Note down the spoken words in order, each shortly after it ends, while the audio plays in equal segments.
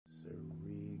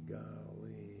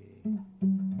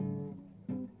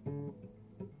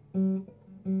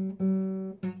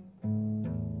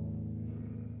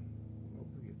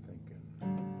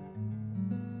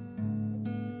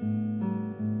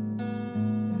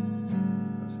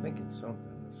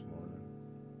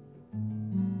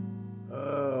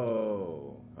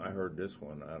heard this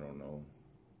one, I don't know.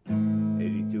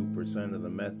 82% of the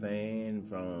methane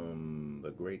from the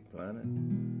great planet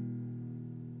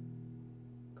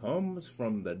comes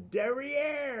from the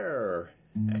derriere.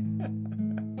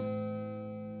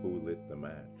 Who lit the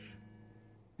match?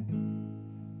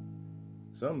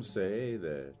 Some say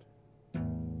that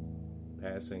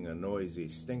passing a noisy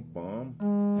stink bomb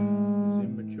is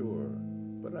immature,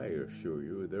 but I assure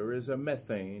you there is a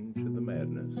methane to the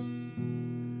madness.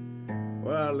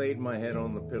 Well, I laid my head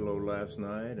on the pillow last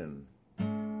night and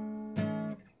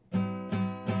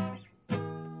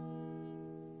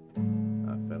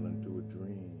I fell into a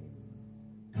dream.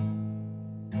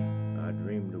 I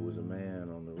dreamed there was a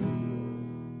man on the radio.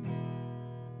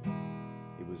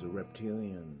 He was a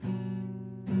reptilian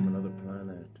from another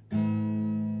planet.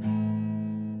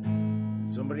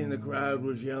 Somebody in the crowd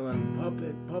was yelling,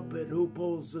 "Puppet, puppet, who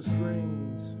pulls the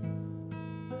strings?"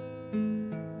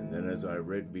 And then as I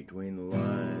read between the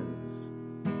lines,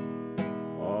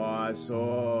 all I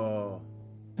saw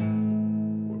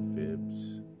were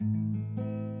fibs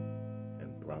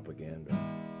and propaganda.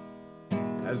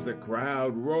 As the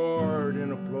crowd roared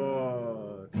in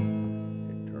applaud,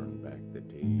 it turned back the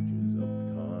pages of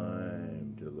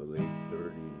time to the late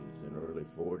 30s and early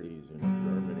 40s in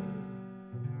Germany.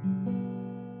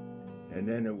 And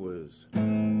then it was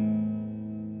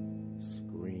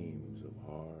screams of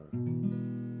horror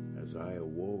as I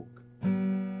awoke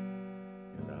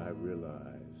and I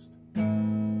realized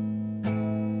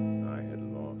I had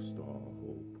lost all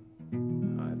hope.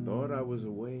 I thought I was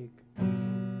awake,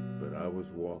 but I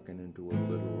was walking into a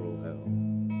literal hell.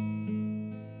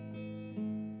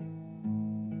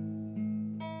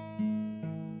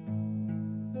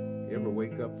 You ever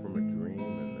wake up from a dream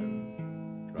and then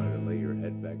try to lay your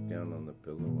head back down on the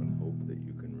pillow and hope that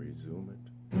you can resume it?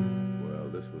 Well,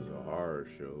 this was a horror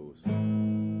show, so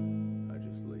I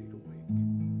just laid awake.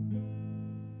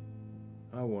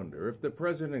 I wonder if the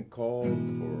president called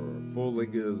for full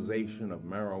legalization of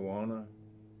marijuana,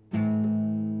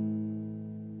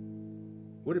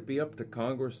 would it be up to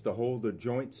Congress to hold a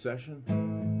joint session?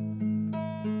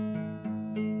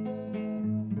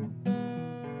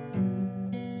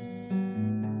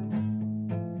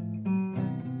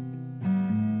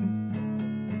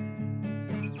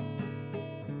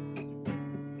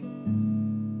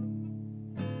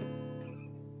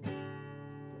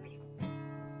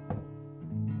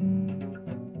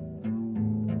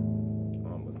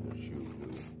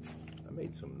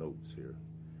 Some notes here.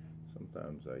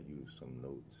 Sometimes I use some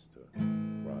notes to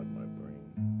prod my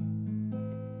brain.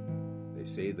 They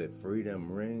say that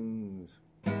freedom rings,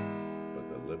 but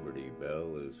the Liberty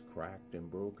Bell is cracked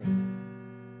and broken.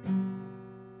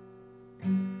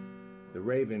 The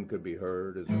raven could be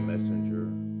heard as a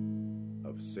messenger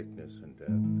of sickness and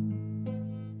death,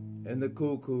 and the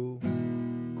cuckoo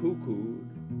cuckooed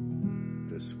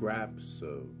to scraps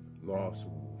of lost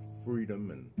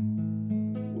freedom and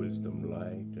wisdom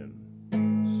light, and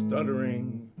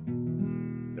stuttering,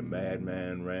 the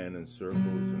madman ran in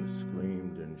circles and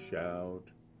screamed and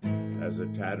shouted as a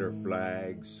tattered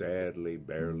flag sadly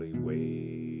barely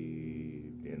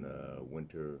waved in a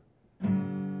winter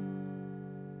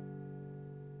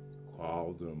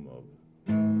cauldron of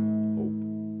hope.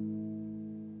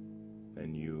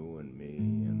 And you and me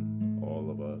and all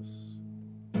of us,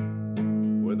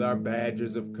 with our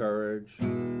badges of courage,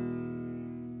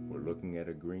 looking at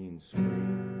a green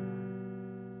screen,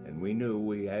 and we knew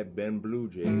we had been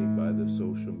blue-jayed by the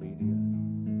social media.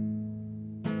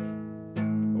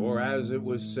 Or as it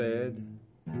was said,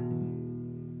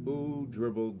 who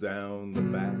dribbled down the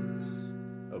backs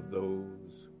of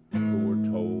those who were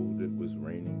told it was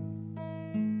raining?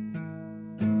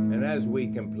 And as we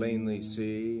can plainly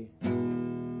see,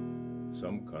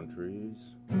 some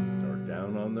countries are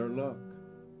down on their luck.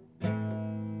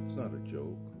 It's not a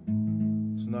joke.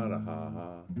 It's not a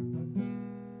ha-ha.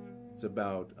 It's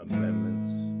about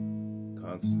amendments,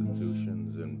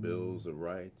 constitutions, and bills of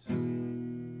rights,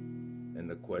 and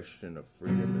the question of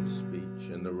freedom of speech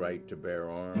and the right to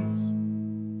bear arms.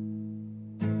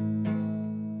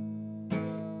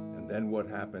 And then what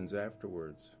happens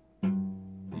afterwards?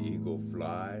 The eagle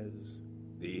flies,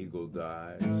 the eagle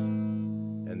dies,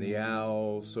 and the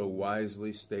owl so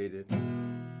wisely stated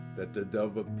that the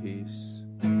dove of peace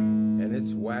and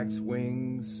its wax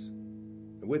wings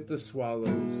with the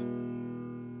swallows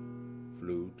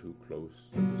flew too close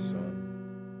to the sun.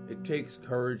 It takes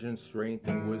courage and strength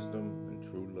and wisdom and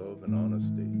true love and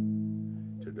honesty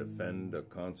to defend a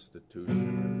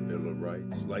constitution and bill of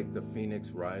rights like the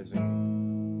phoenix rising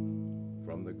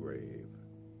from the grave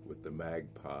with the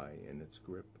magpie in its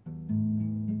grip.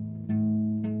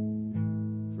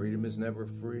 Freedom is never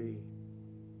free.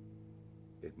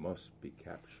 it must be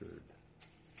captured.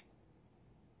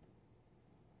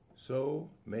 So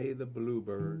may the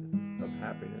bluebird of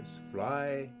happiness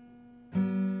fly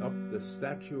up the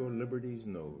Statue of Liberty's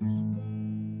nose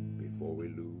before we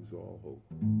lose all hope.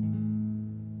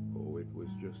 Oh, it was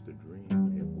just a dream,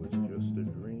 it was just a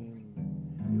dream,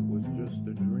 it was just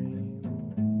a dream,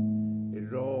 it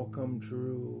had all come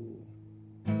true.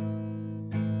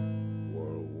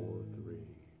 World War III,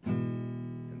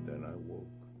 and then I woke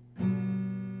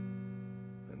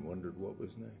and wondered what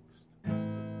was next.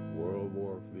 World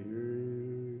War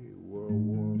III, World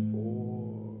War IV.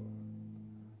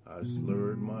 I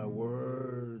slurred my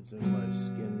words and my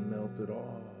skin melted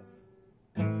off.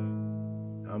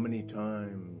 How many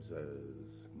times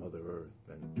has Mother Earth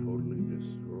been totally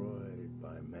destroyed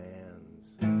by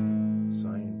man's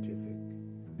scientific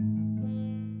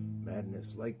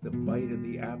madness, like the bite of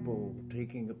the apple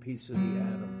taking a piece of the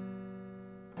atom?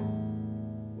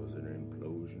 Was it an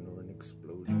implosion or an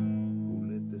explosion? Who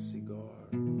lit the cigar?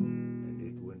 And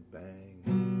it went bang.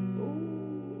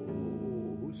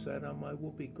 Oh, who sat on my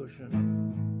whoopee cushion?